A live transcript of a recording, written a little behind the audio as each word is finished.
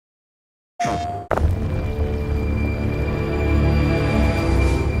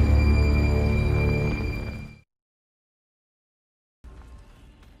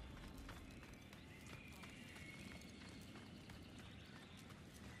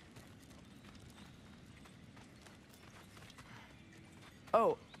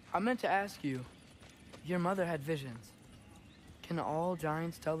Oh, I meant to ask you. Your mother had visions. Can all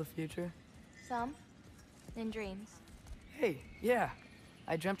giants tell the future? Some. In dreams. Hey, yeah.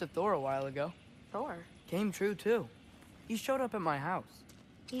 I dreamt of Thor a while ago. Thor? Came true, too. He showed up at my house.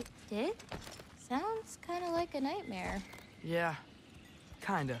 He did? Sounds kind of like a nightmare. Yeah,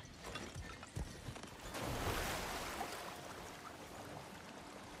 kinda.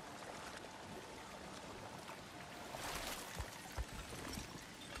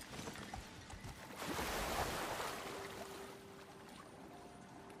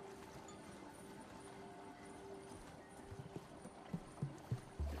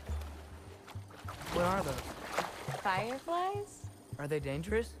 What are those? Fireflies? Are they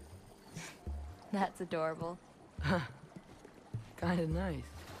dangerous? That's adorable. Kinda nice.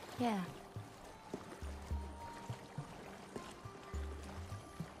 Yeah.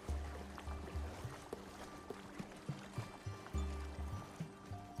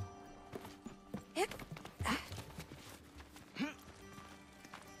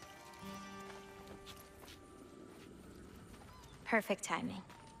 Perfect timing.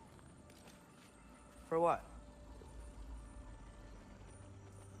 For what?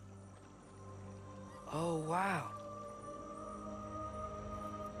 Oh, wow.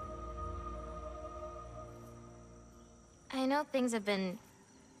 I know things have been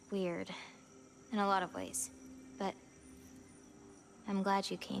weird in a lot of ways, but I'm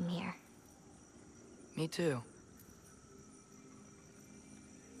glad you came here. Me too.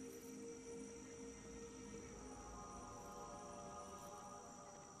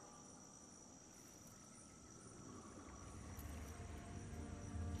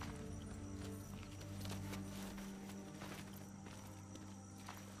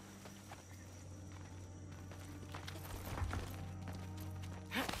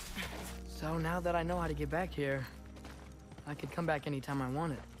 So now that I know how to get back here, I could come back anytime I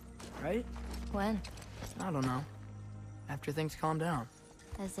wanted, right? When? I don't know. After things calm down.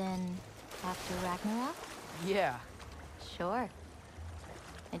 As in, after Ragnarok? Yeah. Sure.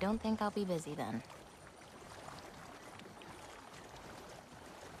 I don't think I'll be busy then.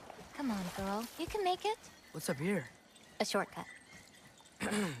 Come on, girl. You can make it. What's up here? A shortcut.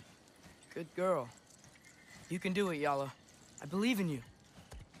 Good girl. You can do it, Yala. I believe in you.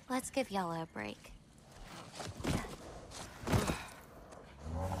 Let's give Yala a break.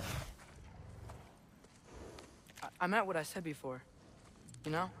 I meant what I said before.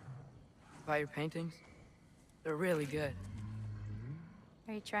 You know? About your paintings. They're really good.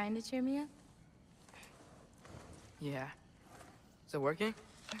 Are you trying to cheer me up? Yeah. Is it working?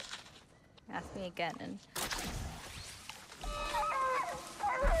 Ask me again and...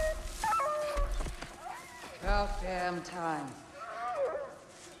 About damn time.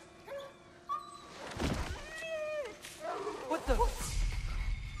 What the?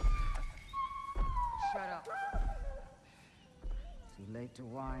 Shut up. Too late to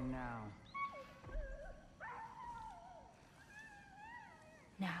whine now.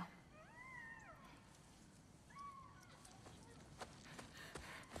 Now.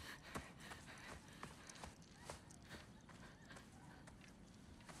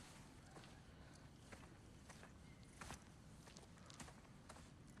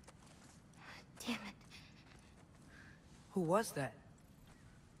 Damn it. Who was that?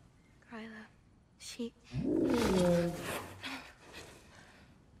 Kryla. She...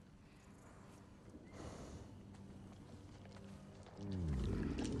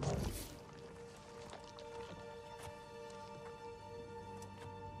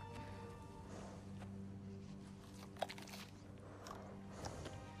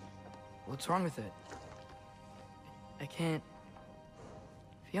 What's wrong with it? I can't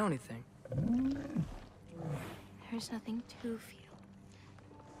feel anything. There's nothing to feel.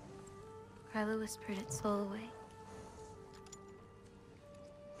 Kryla whispered its soul away.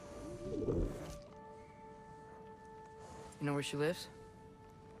 You know where she lives?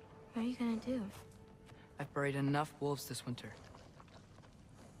 What are you gonna do? I've buried enough wolves this winter.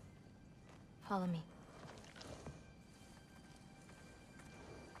 Follow me.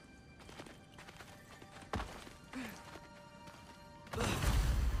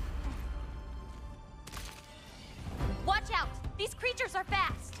 Watch out! These creatures are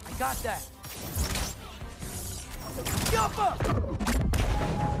fast! I got that! Jump up!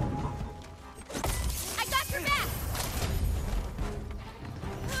 I got your back!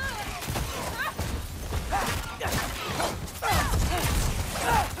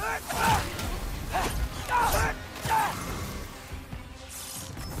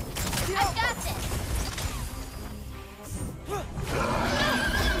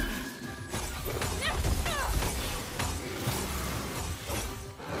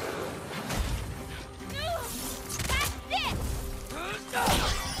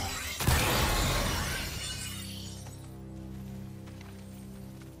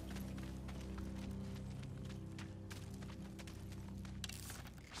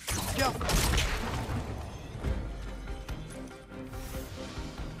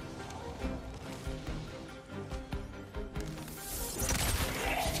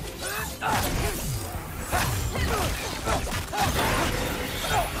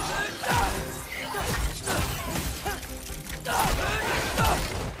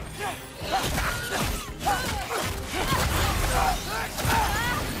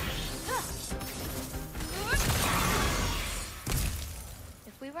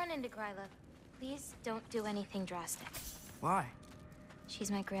 If we run into Gryla, please don't do anything drastic. Why? She's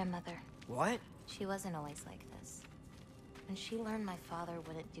my grandmother. What? She wasn't always like this. When she learned my father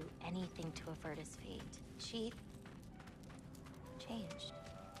wouldn't do anything to avert his fate, she changed.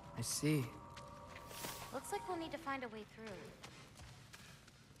 I see. Looks like we'll need to find a way through.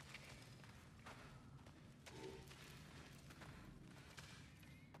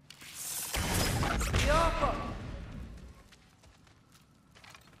 Yoppa!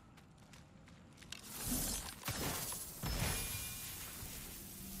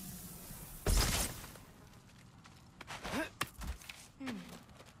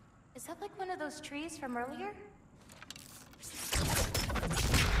 Is that like one of those trees from earlier?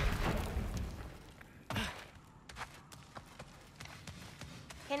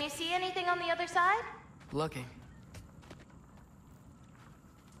 Can you see anything on the other side? Looking.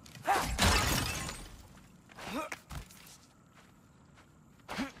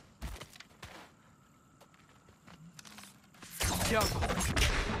 Jump.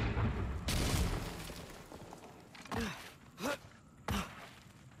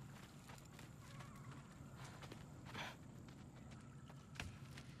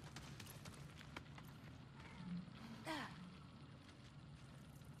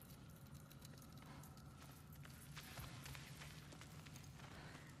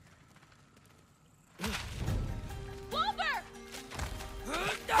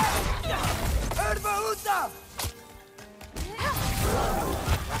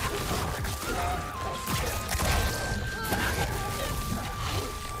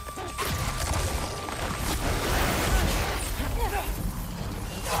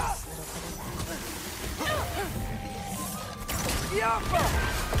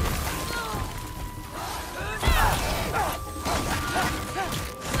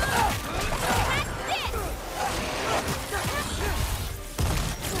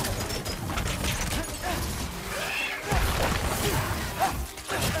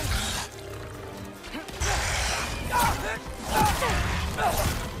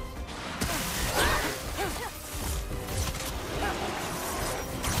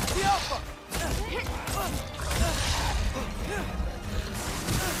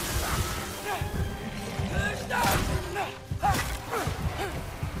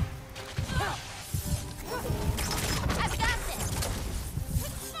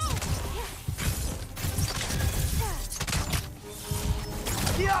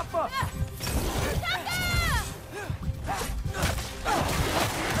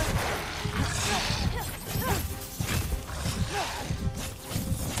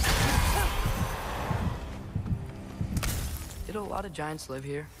 Did a lot of giants live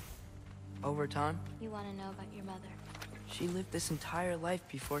here? Over time? You want to know about your mother? She lived this entire life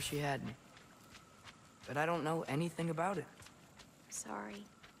before she had me. But I don't know anything about it. Sorry.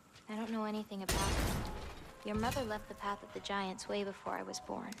 I don't know anything about it. Your mother left the path of the giants way before I was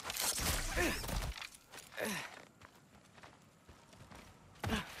born.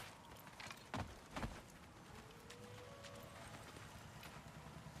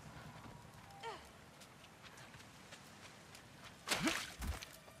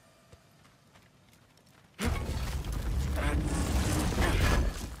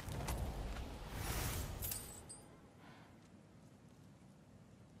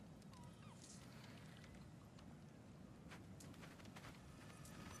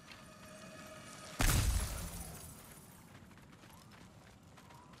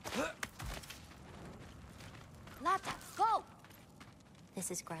 Lata, go! This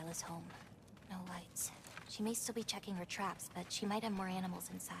is Gryla's home. No lights. She may still be checking her traps, but she might have more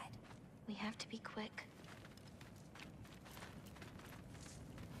animals inside. We have to be quick.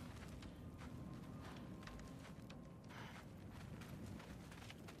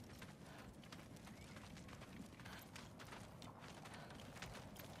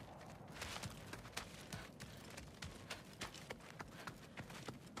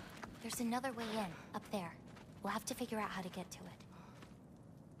 There's another way in, up there. We'll have to figure out how to get to it.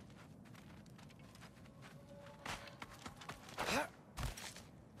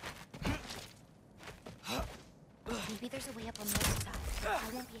 Maybe there's a way up on the other side.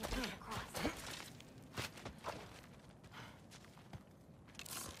 I won't be able to get across.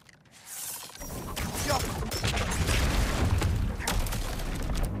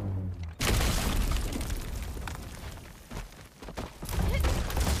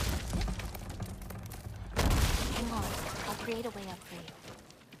 create a way up for you.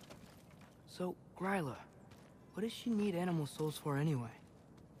 So, Gryla, what does she need animal souls for anyway?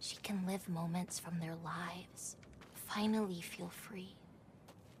 She can live moments from their lives. Finally feel free.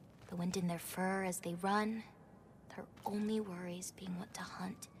 The wind in their fur as they run. Their only worries being what to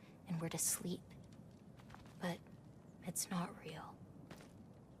hunt and where to sleep. But it's not real.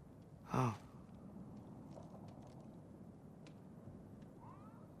 Oh.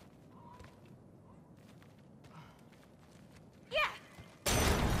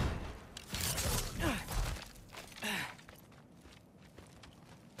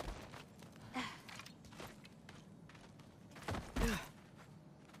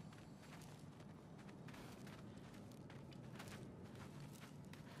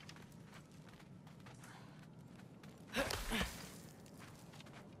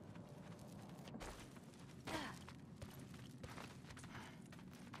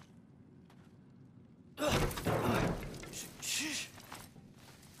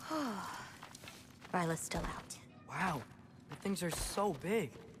 Ryla's still out. Wow, the things are so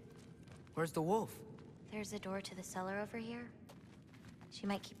big. Where's the wolf? There's a door to the cellar over here. She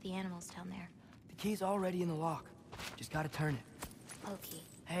might keep the animals down there. The key's already in the lock. Just gotta turn it. Loki.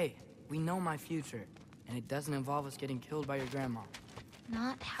 Hey, we know my future, and it doesn't involve us getting killed by your grandma.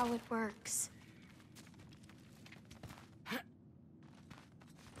 Not how it works.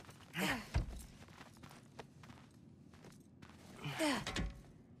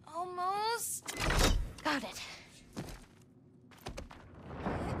 Almost. Got it.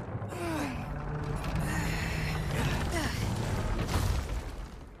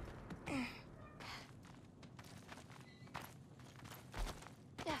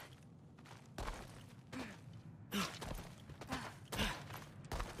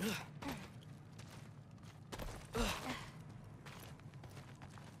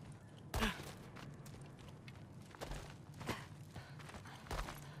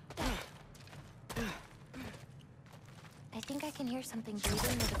 I think I can hear something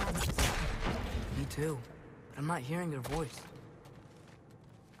breathing near the back of the cellar. Me too, but I'm not hearing their voice.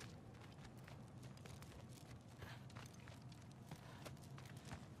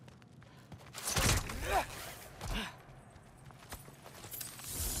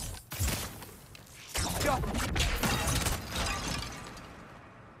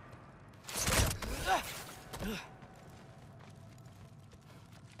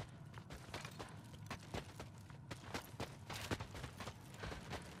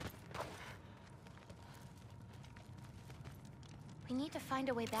 We need to find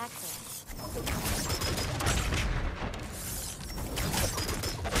a way back there.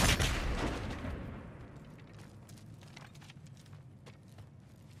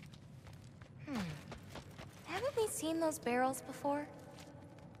 Haven't we seen those barrels before?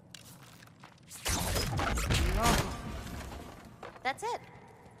 No. That's it.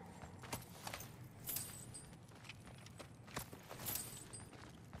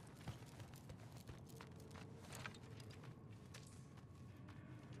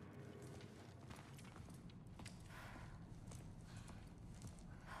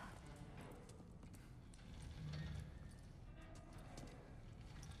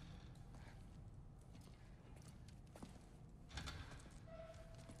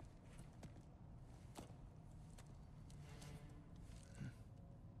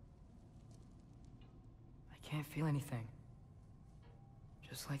 I can't feel anything.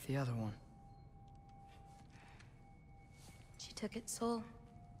 Just like the other one. She took its soul.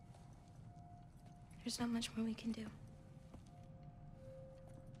 There's not much more we can do.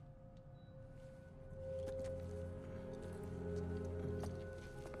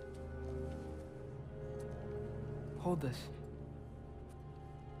 Hold this.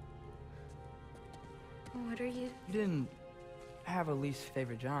 What are you? You didn't have a least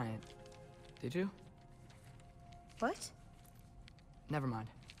favorite giant, did you? What? Never mind.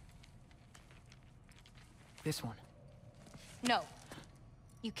 This one. No.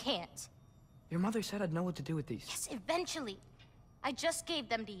 You can't. Your mother said I'd know what to do with these. Yes, eventually. I just gave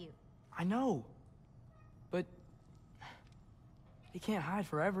them to you. I know. But... they can't hide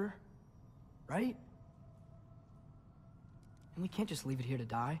forever. Right? And we can't just leave it here to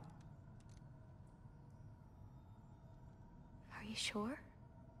die. Are you sure?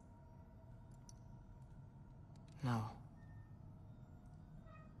 No.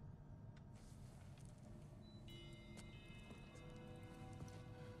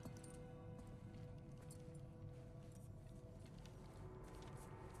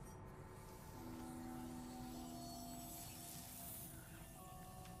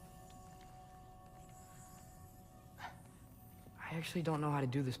 I actually don't know how to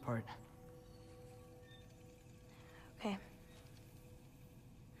do this part. Okay.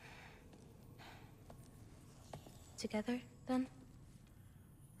 together, then?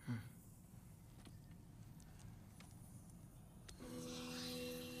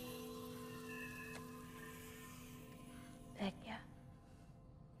 Vecchia.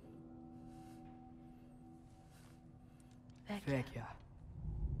 Vecchia.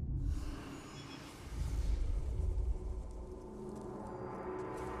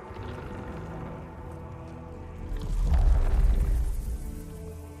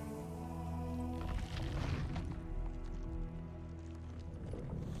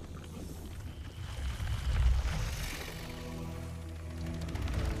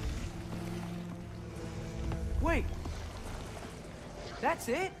 Wait! That's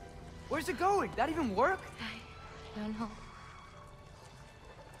it? Where's it going? That even work? I don't know.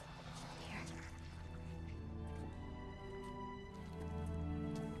 Here.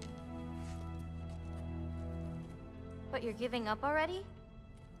 But you're giving up already?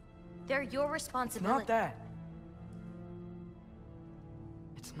 They're your It's responsibility. not that.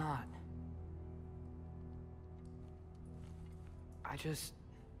 It's not. I just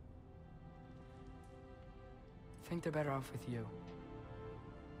think they're better off with you.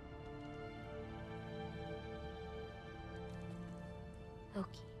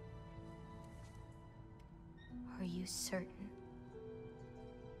 Loki. Are you certain?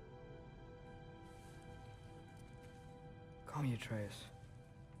 Call me Atreus.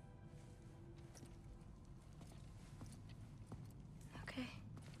 Okay.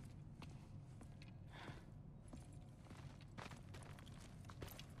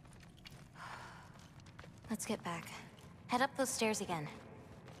 Let's get back. Head up those stairs again.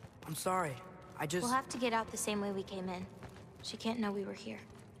 I'm sorry. I just... We'll have to get out the same way we came in. She can't know we were here.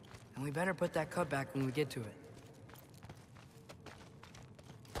 And we better put that cut back when we get to it.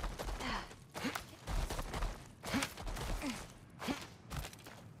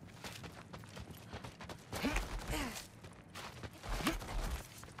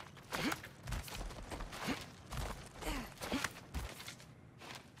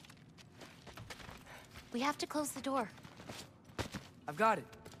 We have to close the door. I've got it.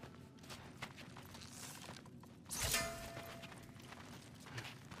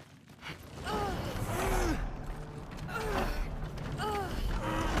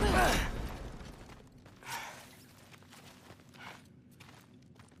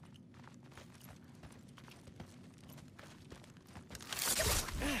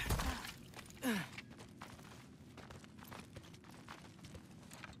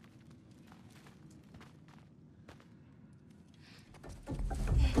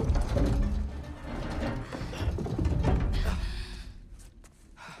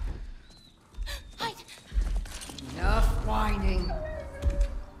 Enough whining.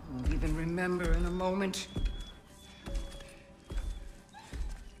 Won't even remember in a moment.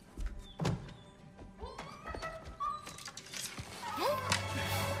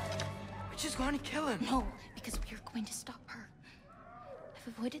 We're just going to kill him. No, because we are going to stop her. I've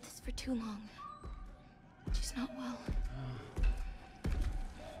avoided this for too long. She's not well.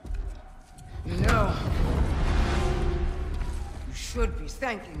 You know, you should be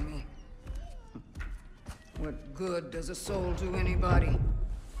thanking me. What good does a soul do anybody?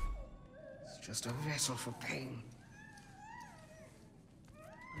 It's just a vessel for pain.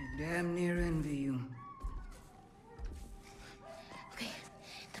 I damn near envy you. Okay,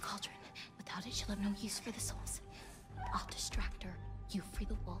 the cauldron. Without it, she'll have no use for the souls. I'll distract her. You free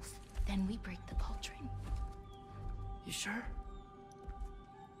the wolf. Then we break the cauldron. You sure?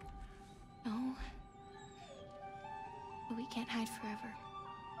 No. But we can't hide forever.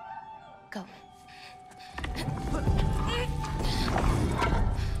 Go.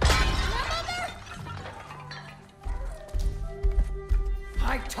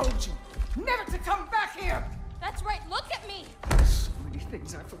 I told you never to come back here! That's right, look at me! So many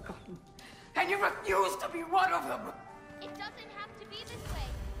things I've forgotten. And you refuse to be one of them! It doesn't have to be this way.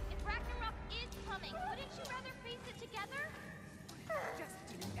 If Ragnarok is coming, wouldn't you rather face it together?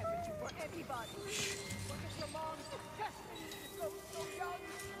 Destiny ever do for anybody? Was it your mom's destiny to go so young?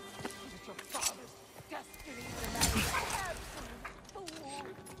 Was it your father's destiny to marry an absolute fool?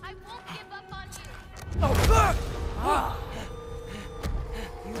 I won't give up on you.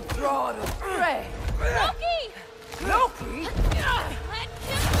 You brought a prey. Loki! Loki? Let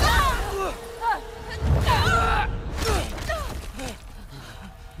him go!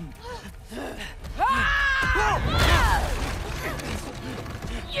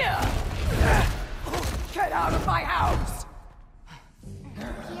 Get out of my house!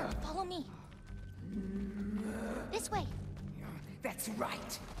 Here, follow me. This way. That's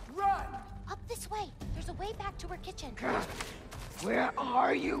right. Run! Up this way. There's a way back to her kitchen. Where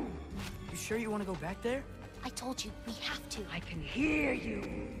are you? You sure you want to go back there? I told you, we have to. I can hear you.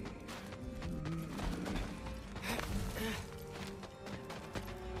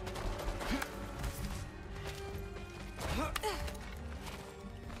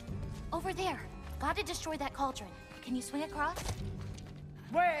 Over there. Gotta destroy that cauldron. Can you swing across?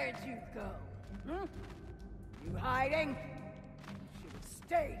 Where'd you go? Hmm? You hiding? Should have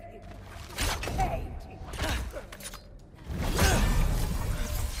stayed here. Painting.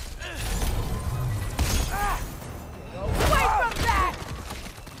 Away from that!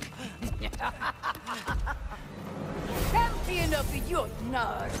 Champion of the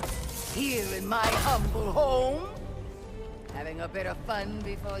Jotnar, here in my humble home. Having a bit of fun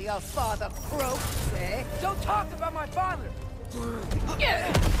before your father croaks, eh? Don't talk about my father!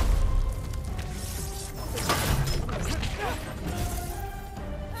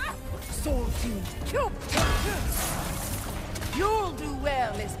 Soldier, you'll do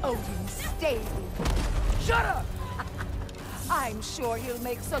well as Odin's stable. Shut up! I'm sure you'll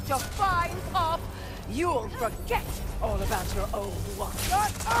make such a fine pop, you'll forget all about your old one.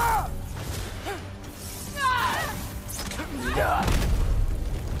 Shut up!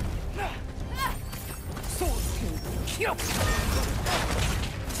 Soldier,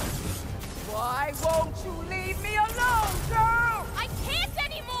 why won't you leave me alone, girl? I can't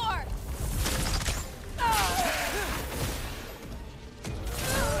anymore!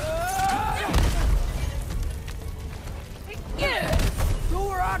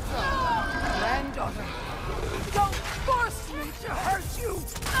 Granddaughter, don't force me to hurt you!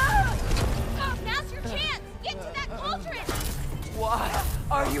 Now's your chance! Get to that cauldron! Why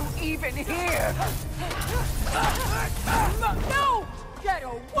are you even here? No! Get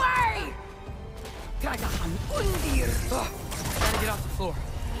away! Tragahan undir! Gotta get off the floor.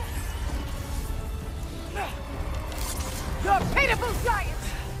 You're pitiful giants!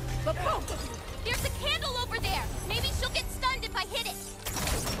 The both of you! There's a candle over there! Maybe she'll get stunned if I hit it!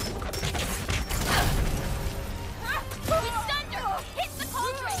 We stunned her! Hit the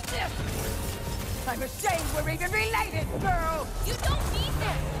cauldron! I'm ashamed we're even related, girl! You don't need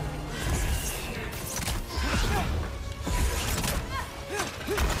that!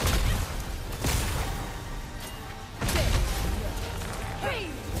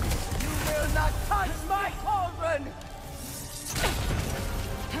 You will not touch my cauldron!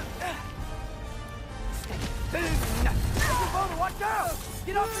 Watch out!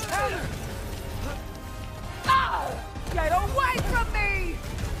 Get off the counter! Get away from me!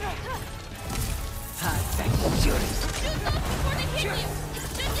 Shoot those before they hit you! It's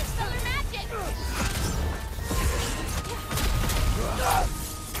good dispel her magic!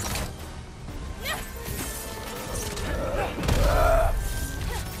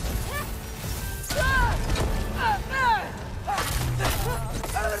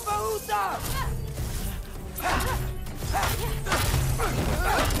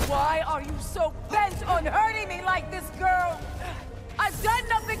 Why are you so bent on hurting me like this, girl? I've done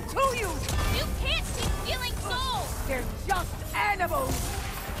nothing to you! You can't keep stealing souls! They're just animals!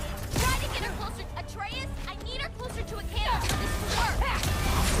 Try to get her closer. Atreus, I need her closer to a candle for this to work!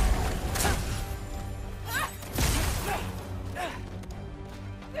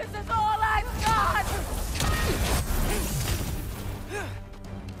 This is all I've got!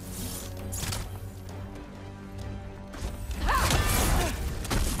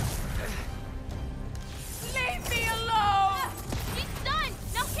 Leave me alone! She's done!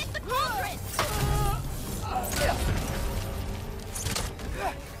 Now hit the cauldron!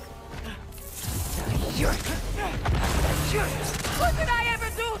 What did I ever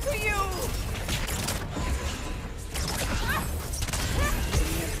do to you?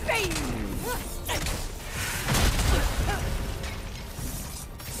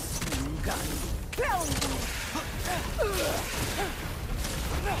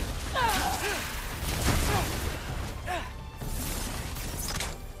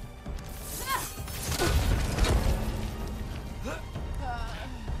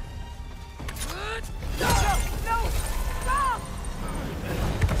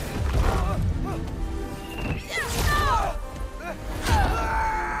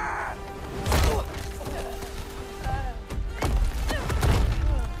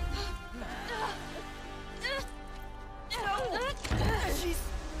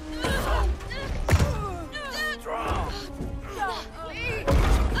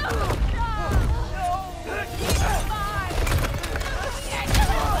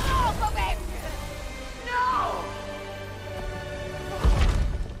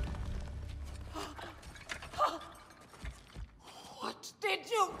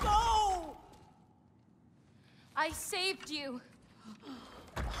 I saved you.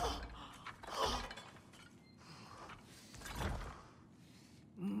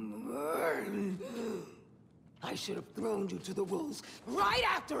 I should have thrown you to the wolves right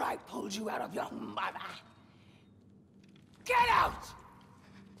after I pulled you out of your mother. Get out!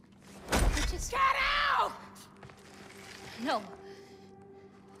 Just... Get out! No.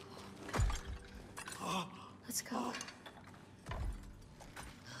 Let's go.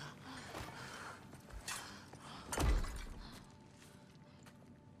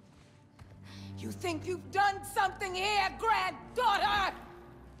 You think you've done something here, granddaughter?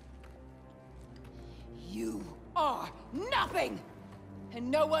 You are nothing! And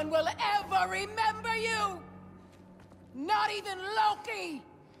no one will ever remember you! Not even Loki!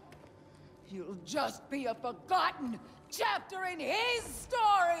 You'll just be a forgotten chapter in his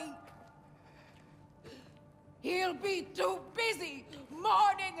story! He'll be too busy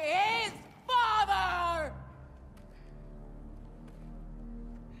mourning his father!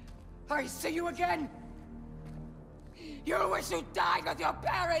 I see you again! You'll wish you died with your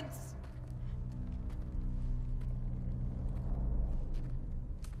parents!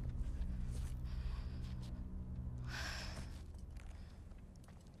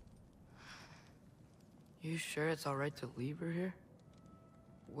 You sure it's all right to leave her here?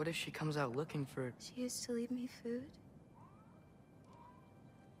 What if she comes out looking for... She used to leave me food.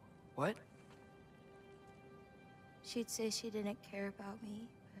 What? She'd say she didn't care about me,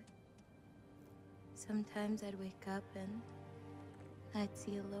 but sometimes I'd wake up and I'd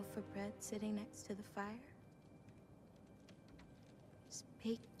see a loaf of bread sitting next to the fire. Just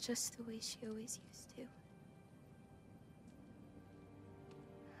baked just the way she always used to.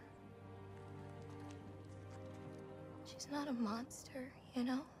 She's not a monster, you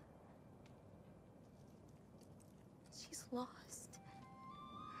know? She's lost.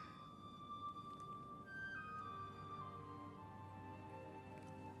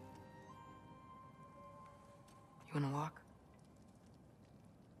 You wanna walk?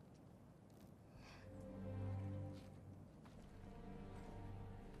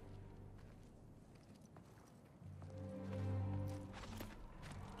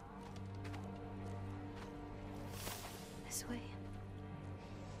 This way.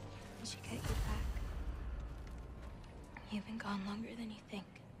 We should get you back. You've been gone longer than you think.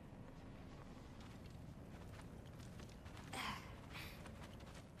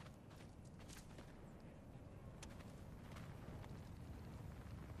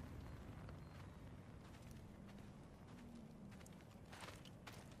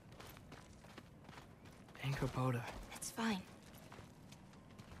 Kubota. It's fine.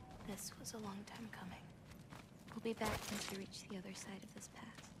 This was a long time coming. We'll be back once we reach the other side of this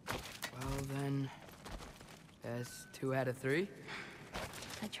pass. Well then, that's 2 out of 3.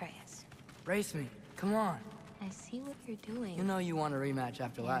 Atreus. Race me. Come on. I see what you're doing. You know you want a rematch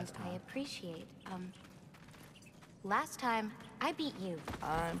after last time. I appreciate. Last time, I beat you.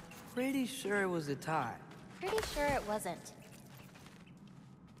 I'm pretty sure it was a tie. Pretty sure it wasn't.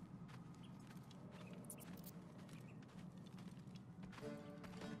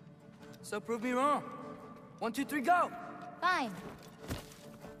 So prove me wrong. 1, 2, 3, go! Fine.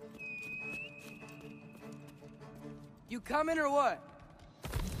 You coming or what?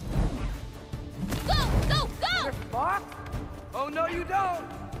 Go! Go! Go! You're fucked? Oh, no, you don't!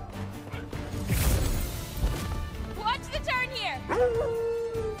 Watch the turn here!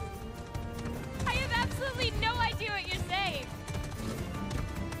 I have absolutely no idea what you're saying.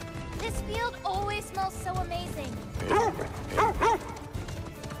 This field always smells so amazing.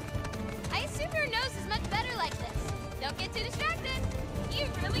 I assume your nose is much better like this. Don't get too distracted. You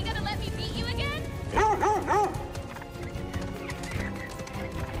really gonna let me beat you again?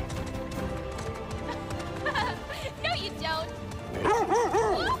 No, you don't. Whoa!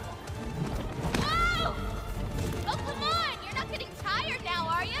 Whoa! Oh, come on! You're not getting tired now,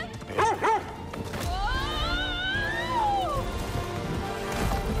 are you? Whoa!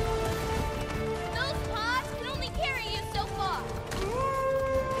 Those paws can only carry you so far.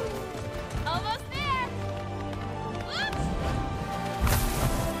 Almost there. Whoops!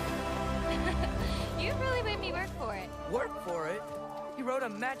 You really made me work for it. Work for it? You rode a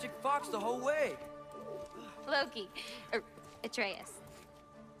magic fox the whole way. Loki. Atreus.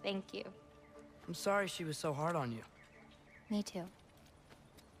 Thank you. I'm sorry she was so hard on you. Me too.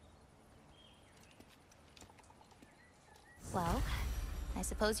 Well, I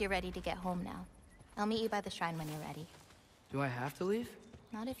suppose you're ready to get home now. I'll meet you by the shrine when you're ready. Do I have to leave?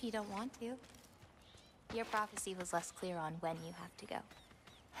 Not if you don't want to. Your prophecy was less clear on when you have to go.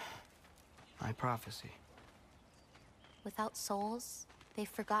 My prophecy. Without souls, they've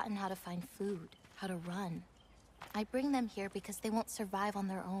forgotten how to find food, how to run. I bring them here because they won't survive on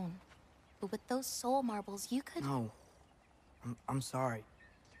their own. But with those soul marbles, you could... No. I'm sorry.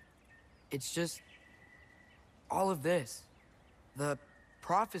 It's just... all of this. The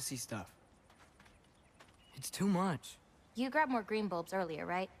prophecy stuff. It's too much. You grabbed more green bulbs earlier,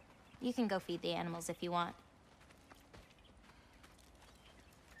 right? You can go feed the animals if you want.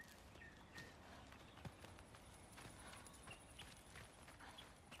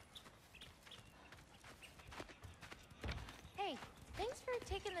 Hey, thanks for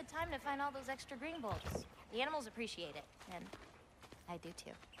taking the time to find all those extra green bulbs. The animals appreciate it, and I do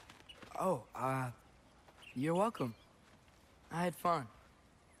too. Oh, you're welcome. I had fun.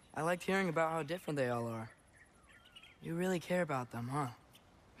 I liked hearing about how different they all are. You really care about them, huh?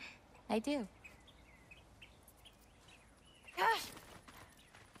 I do.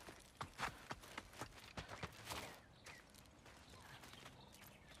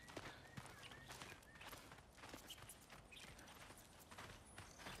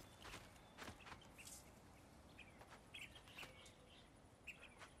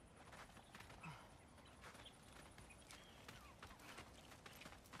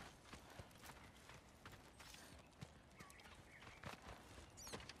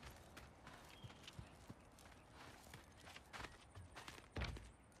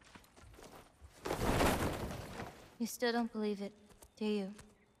 You still don't believe it, do you?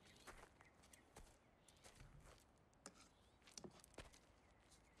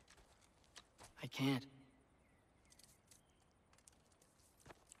 I can't.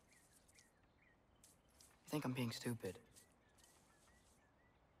 I think I'm being stupid.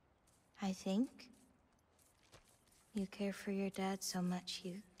 I think you care for your dad so much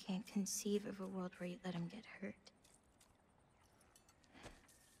you can't conceive of a world where you let him get hurt.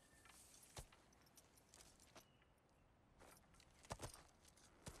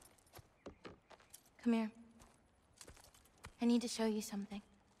 Come here. I need to show you something.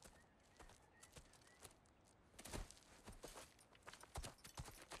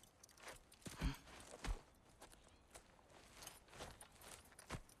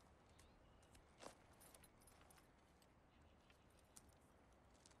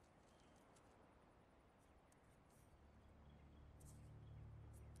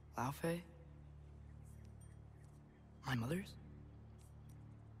 Laufey? My mother's?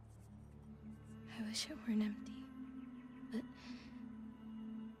 I wish it weren't empty, but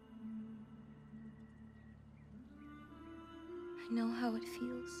I know how it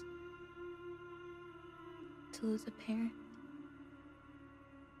feels to lose a parent,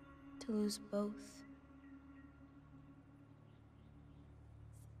 to lose both.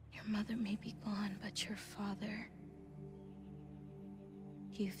 Your mother may be gone, but your father,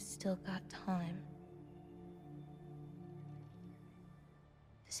 you've still got time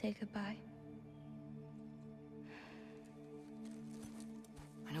to say goodbye.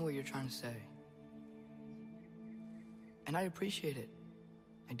 I know what you're trying to say. And I appreciate it.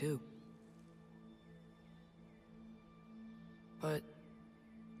 I do. But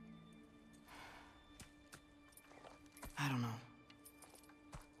I don't know.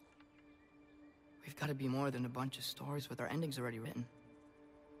 We've got to be more than a bunch of stories with our endings already written.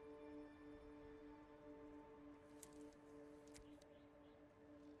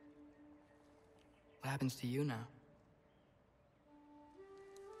 What happens to you now?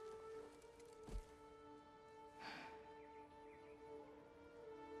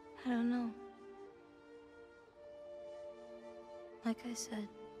 I don't know. Like I said,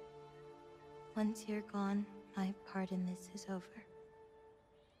 once you're gone, my part in this is over.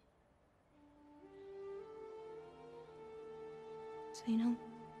 So,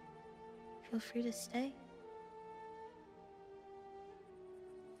 feel free to stay.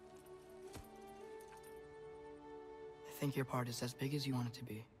 I think your part is as big as you want it to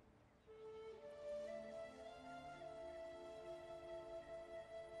be.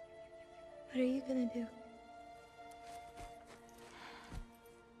 What are you gonna do?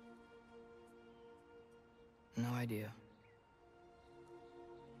 No idea.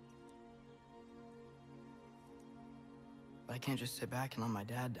 But I can't just sit back and let my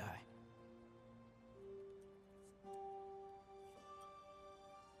dad die.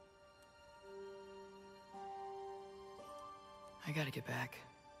 I gotta get back.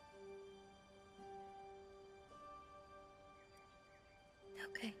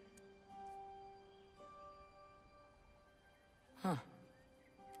 Okay. Huh.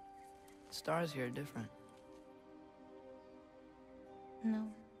 The stars here are different. No.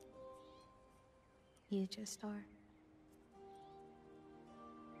 You just are.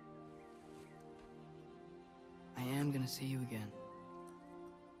 I am gonna see you again.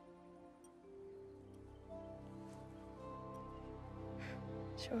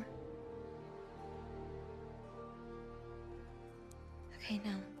 Sure. Okay,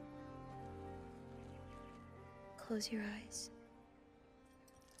 now. Close your eyes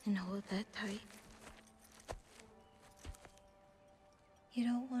and hold that tight. You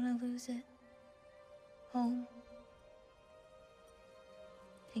don't want to lose it. Home.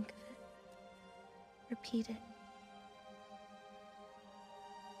 Think of it. Repeat it.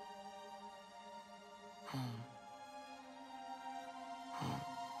 Home. Home.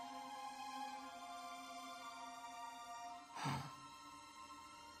 Home.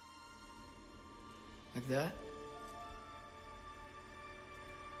 Like that?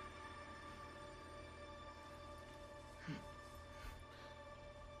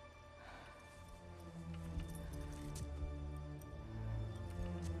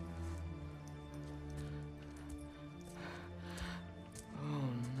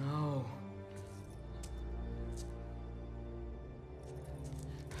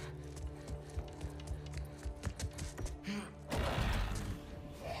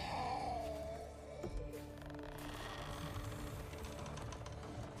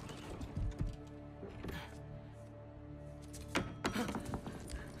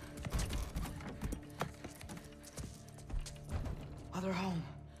 Other home.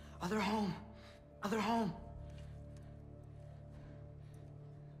 Other home. Other home.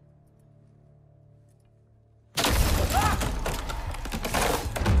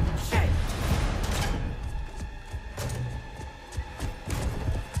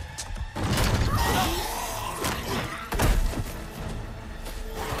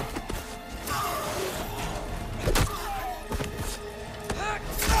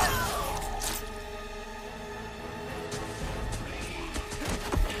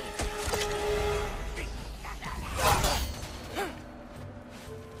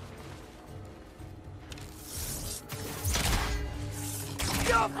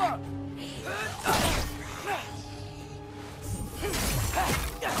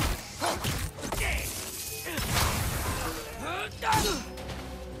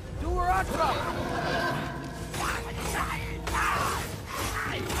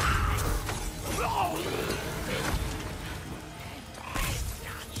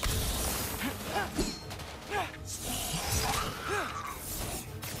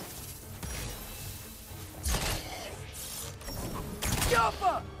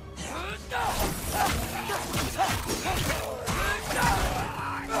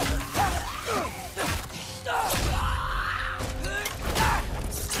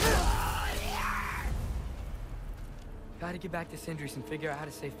 Gotta get back to Sindri's and figure out how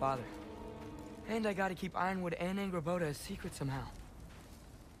to save Father. And I gotta keep Ironwood and Angrboda a secret somehow.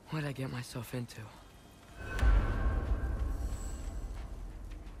 What'd I get myself into?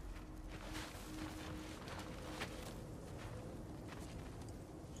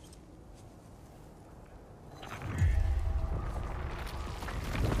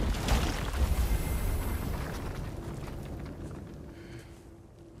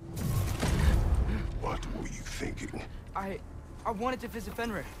 I wanted to visit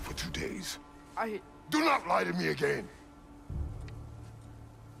Fenrir. For 2 days. Do not lie to me again!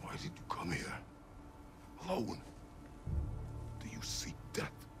 Why did you come here? Alone? Do you seek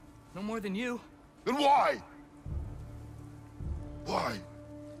death? No more than you. Then why? Why?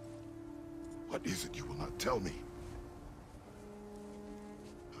 What is it you will not tell me?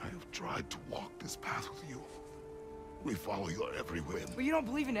 I have tried to walk this path with you. We follow your every whim. But you don't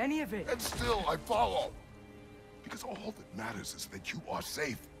believe in any of it. And still I follow. Because all that matters is that you are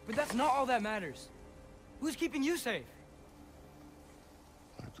safe. But that's not all that matters. Who's keeping you safe?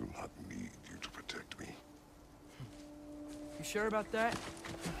 I do not need you to protect me. You sure about that?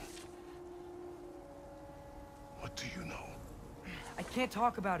 What do you know? I can't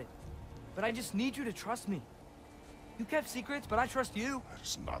talk about it. But I just need you to trust me. You kept secrets, but I trust you. That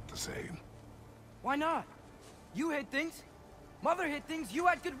is not the same. Why not? You hid things. Mother hid things. You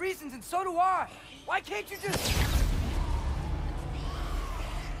had good reasons, and so do I. Why can't you just...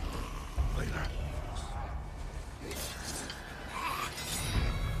 Later.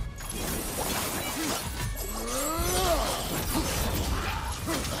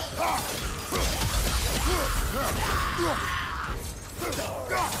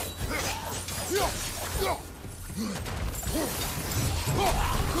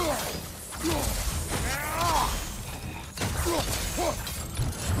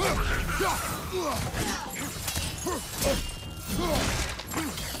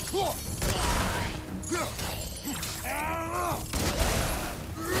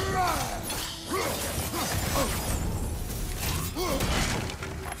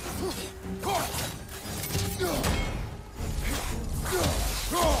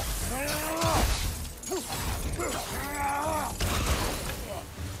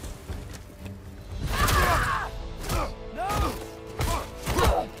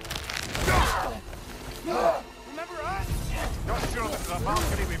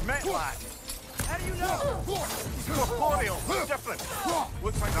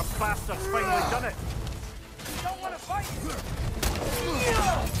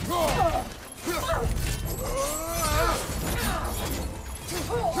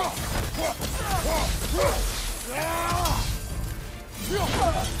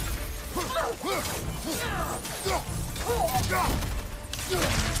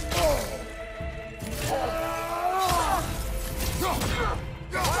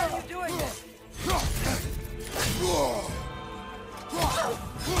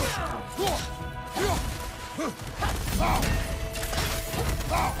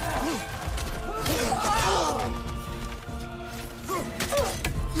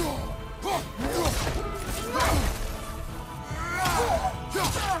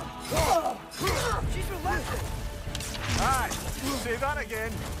 She's relentless! Aye, say that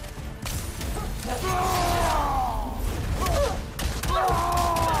again.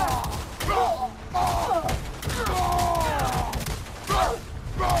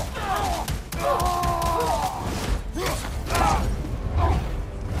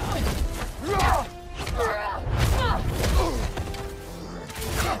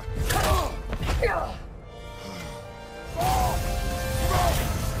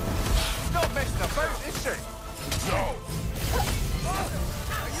 Not messing about, is she? No!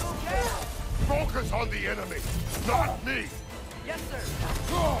 Are you okay? Focus on the enemy, not me! Yes, sir.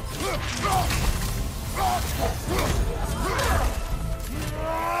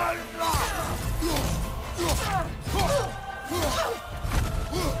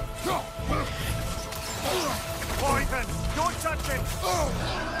 Poison! Don't touch it!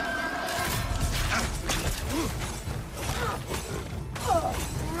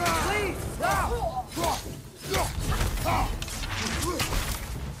 Please, stop!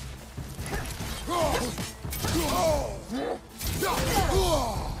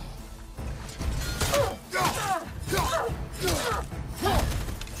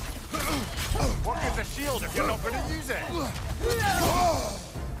 What gives a shield if you're not going to use it?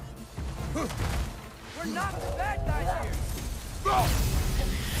 We're not the bad guys here!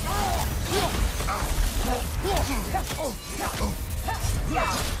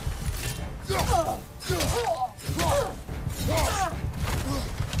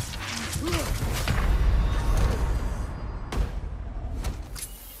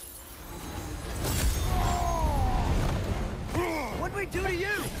 What'd we do to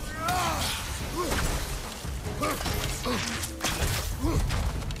you?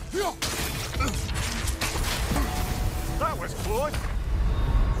 That was close.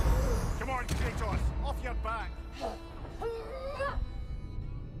 Come on, Kratos, off your back.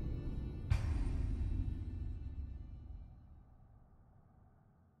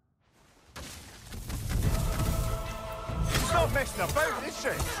 She's not messing about, is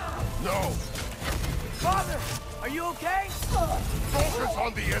she? No! Father, are you okay? Focus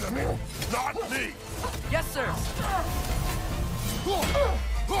on the enemy, not me! Yes, sir.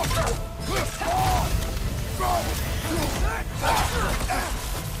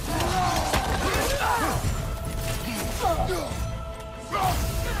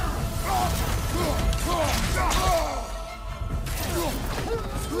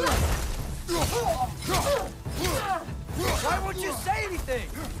 Why won't you say anything?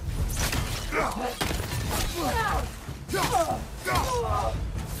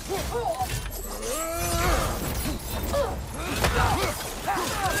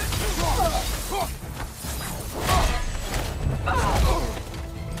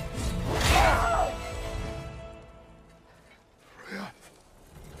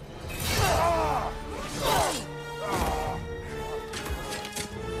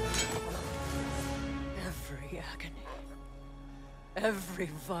 Every agony. Every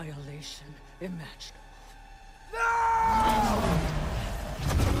violation imaginable.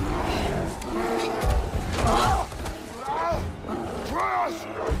 Trash!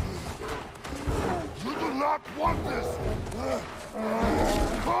 You do not want this!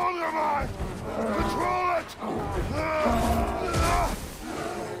 Calm your mind! Control it!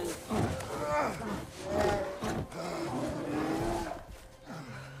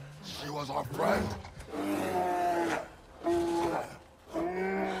 She was our friend.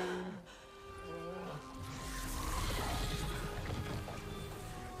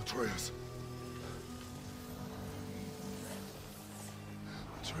 Atreus.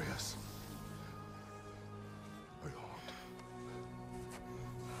 Atreus. Are you harmed?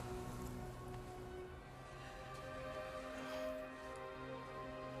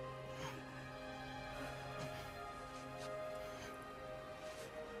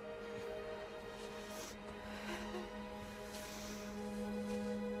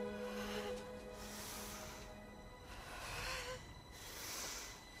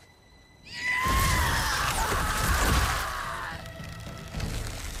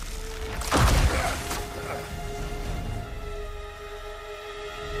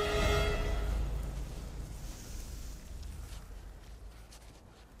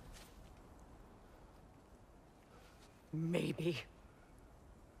 Maybe.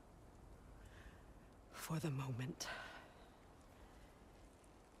 For the moment.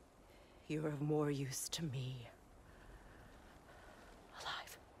 You're of more use to me.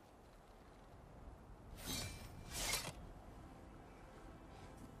 Alive.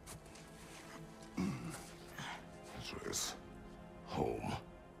 Marcus. Home.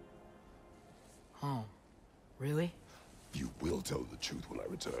 Home. Really? You will tell the truth when I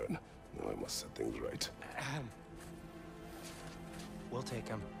return. Now I must set things right. We'll take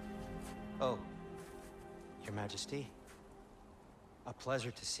him. Oh, Your Majesty. A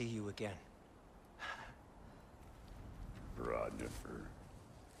pleasure to see you again. Rodnifer.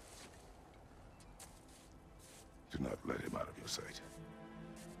 Do not let him out of your sight.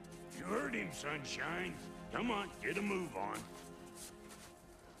 You heard him, Sunshine. Come on, get a move on.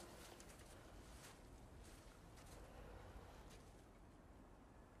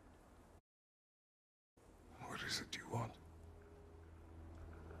 What is it you want?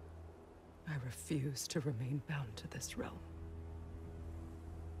 I refuse to remain bound to this realm.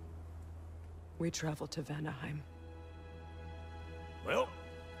 We travel to Vanaheim. Well,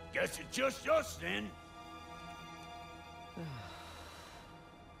 guess it's just us then.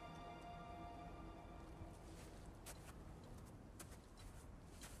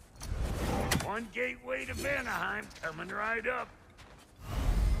 One gateway to Vanaheim coming right up.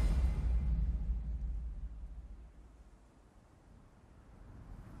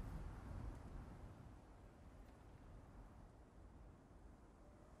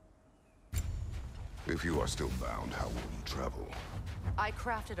 If you are still bound, how will you travel? I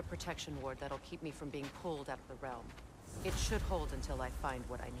crafted a protection ward that'll keep me from being pulled out of the realm. It should hold until I find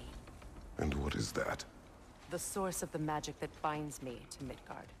what I need. And what is that? The source of the magic that binds me to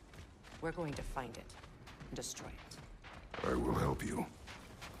Midgard. We're going to find it and destroy it. I will help you.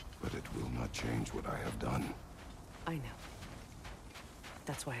 But it will not change what I have done. I know.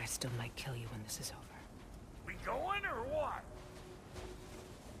 That's why I still might kill you when this is over. We going or what?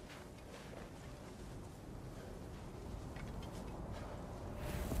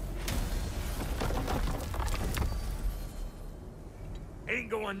 Ain't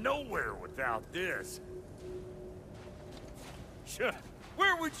going nowhere without this. Sure,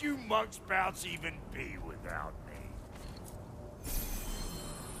 where would you muckspouts even be without me?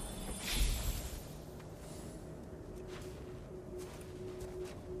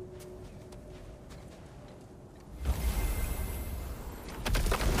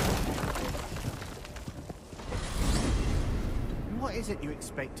 What is it you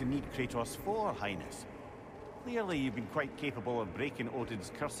expect to need Kratos for, Highness? Clearly you've been quite capable of breaking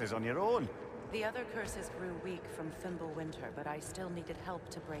Odin's curses on your own. The other curses grew weak from Fimbulwinter, but I still needed help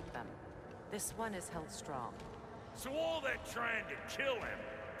to break them. This one is held strong. So all that trying to kill him,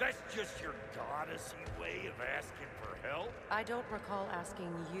 that's just your goddessy way of asking for help? I don't recall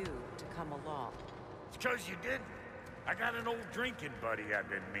asking you to come along. It's 'cause you didn't. I got an old drinking buddy I've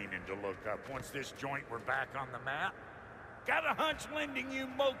been meaning to look up once this joint were back on the map. Got a hunch lending you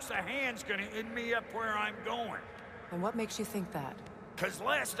mokes a hand's gonna end me up where I'm going. And what makes you think that? 'Cause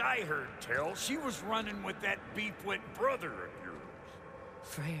last I heard tell, she was running with that beef-wit brother of yours.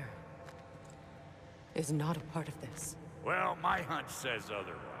 Freyr is not a part of this. Well, my hunch says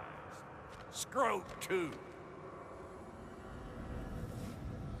otherwise. Scroat, too.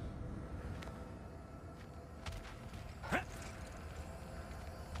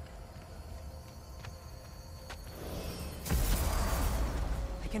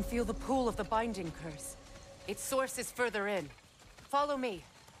 I can feel the pull of the binding curse. Its source is further in. Follow me.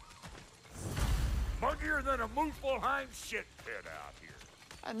 Muggier than a Muspelheim shit pit out here.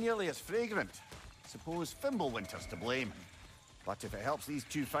 And nearly as fragrant. Suppose Fimbulwinter's to blame. But if it helps these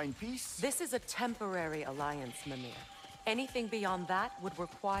two find peace... This is a temporary alliance, Mimir. Anything beyond that would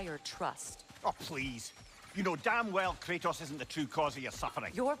require trust. Oh, please. You know damn well Kratos isn't the true cause of your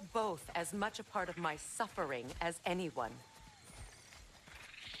suffering. You're both as much a part of my suffering as anyone.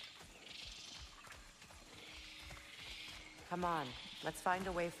 Come on, let's find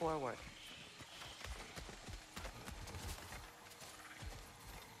a way forward.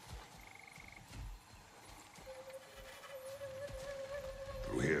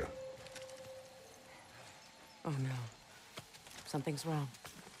 Through here. Oh no. Something's wrong.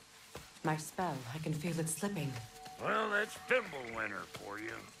 My spell, I can feel it slipping. Well, that's Fimbulwinter for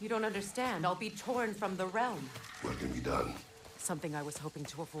you. You don't understand. I'll be torn from the realm. What can be done? Something I was hoping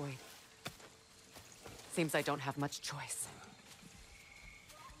to avoid. Seems I don't have much choice.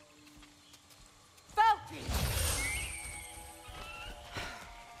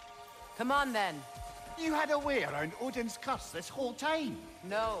 Come on, then. You had a way around Odin's curse this whole time.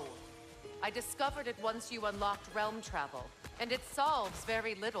 No. I discovered it once you unlocked realm travel, and it solves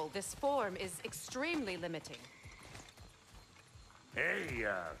very little. This form is extremely limiting. Hey,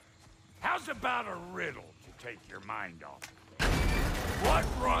 how's about a riddle to take your mind off? What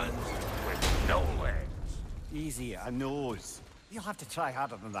runs with no legs? Easy, I knows. You'll have to try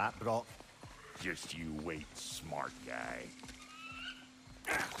harder than that, Brock. Just you wait, smart guy.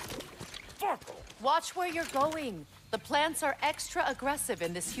 Fuckle! Watch where you're going. The plants are extra aggressive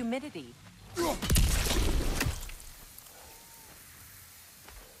in this humidity.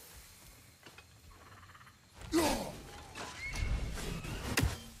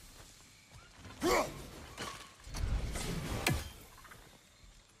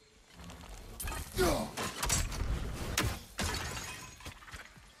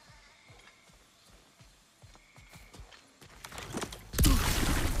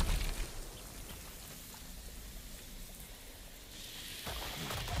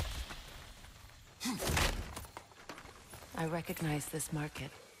 I recognize this market.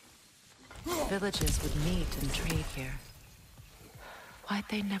 Villages would meet and trade here. Why'd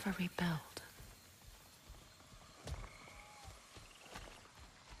they never rebuild?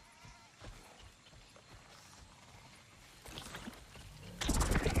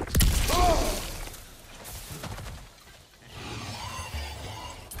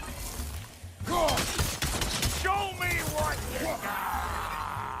 Show me what you got!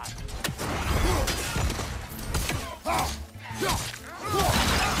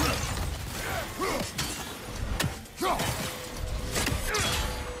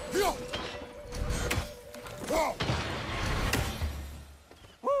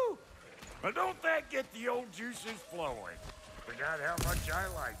 Well, don't that get the old juices flowing? Forgot how much I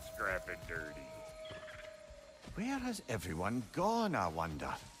like scrapping dirty. Where has everyone gone, I wonder?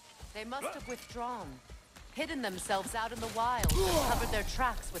 They must have withdrawn. Hidden themselves out in the wild and covered their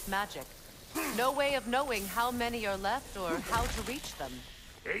tracks with magic. No way of knowing how many are left or how to reach them.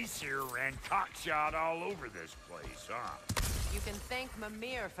 Aesir ran cockshot all over this place, huh? You can thank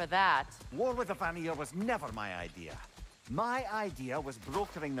Mimir for that. War with the Vanir was never my idea. My idea was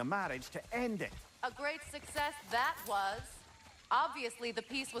brokering the marriage to end it. A great success that was. Obviously, the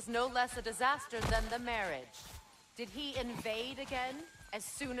peace was no less a disaster than the marriage. Did he invade again as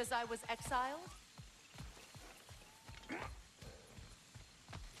soon as I was exiled?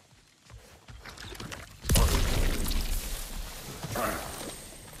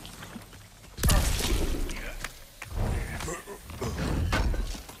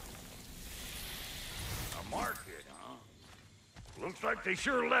 A market, huh? Looks like they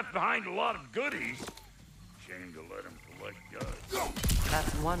sure left behind a lot of goodies. Shame to let them collect dust.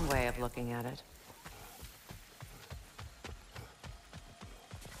 That's one way of looking at it.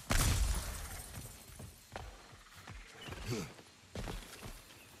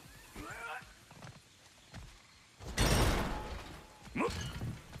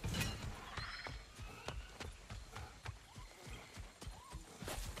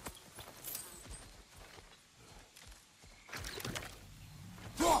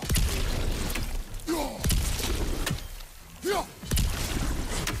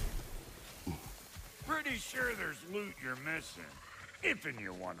 Pretty sure there's loot you're missing, if and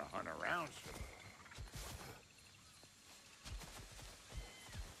you want to hunt around some.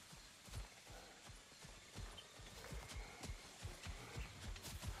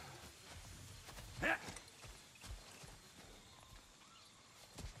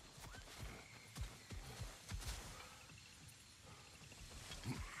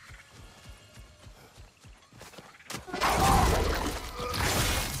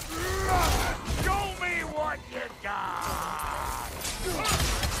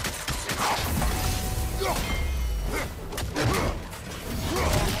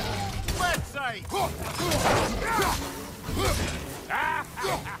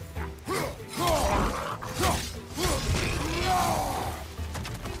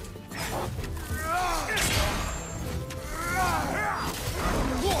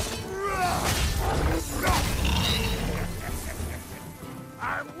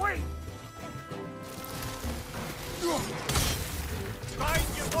 I'm waiting. Find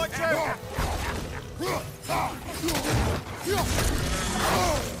you, watch out!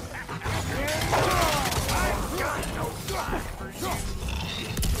 I've got no time for you.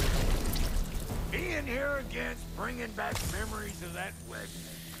 Being here against bringing back memories of that wedding.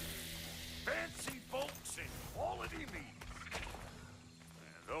 Fancy folks and quality meats.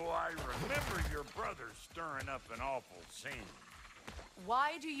 Though I remember your brother stirring up an awful scene.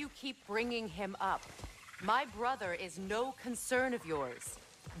 Why do you keep bringing him up? My brother is no concern of yours.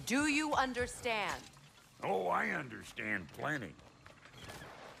 Do you understand? Oh, I understand plenty.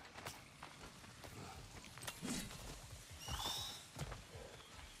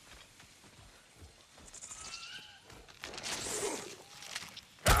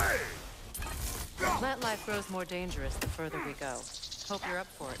 Hey! Plant life grows more dangerous the further we go. Hope you're up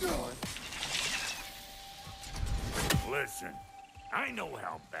for it, Thor. Listen, I know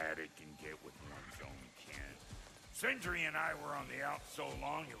how bad it can get with one's own kin. Sindri and I were on the out so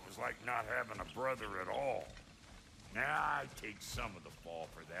long it was like not having a brother at all. Now I take some of the fall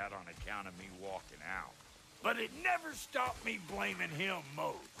for that on account of me walking out. But it never stopped me blaming him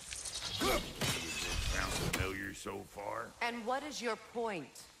most. Does this sound familiar so far? And what is your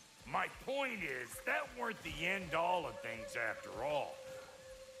point? My point is, that weren't the end-all of things after all.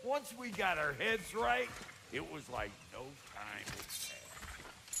 Once we got our heads right, it was like no time had passed.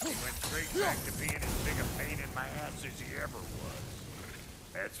 We went straight back to being as big a pain in my ass as he ever was.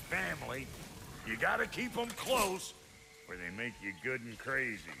 That's family. You gotta keep them close, or they make you good and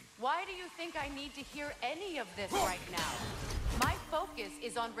crazy. Why do you think I need to hear any of this right now? My focus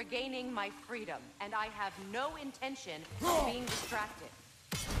is on regaining my freedom, and I have no intention of being distracted.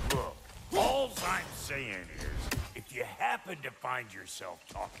 Look, all I'm saying is, if you happen to find yourself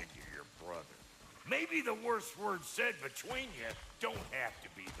talking to your brother, maybe the worst words said between you don't have to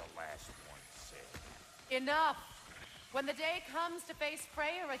be the last one said. Enough! When the day comes to face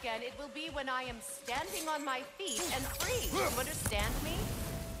Freyr again, it will be when I am standing on my feet and free. You understand me?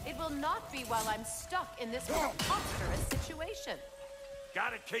 It will not be while I'm stuck in this preposterous situation.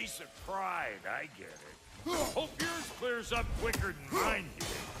 Got a case of pride, I get it. Hope yours clears up quicker than mine did.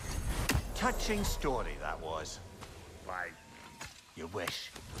 Touching story, that was. Bye. You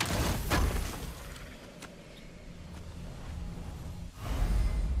wish.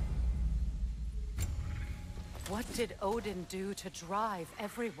 What did Odin do to drive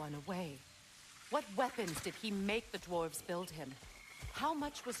everyone away? What weapons did he make the dwarves build him? How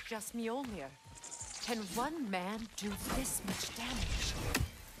much was just Mjolnir? Can one man do this much damage?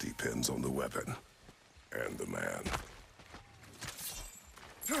 Depends on the weapon and the man.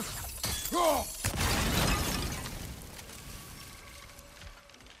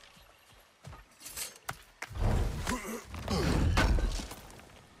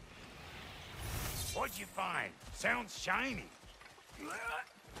 What'd you find? Sounds shiny.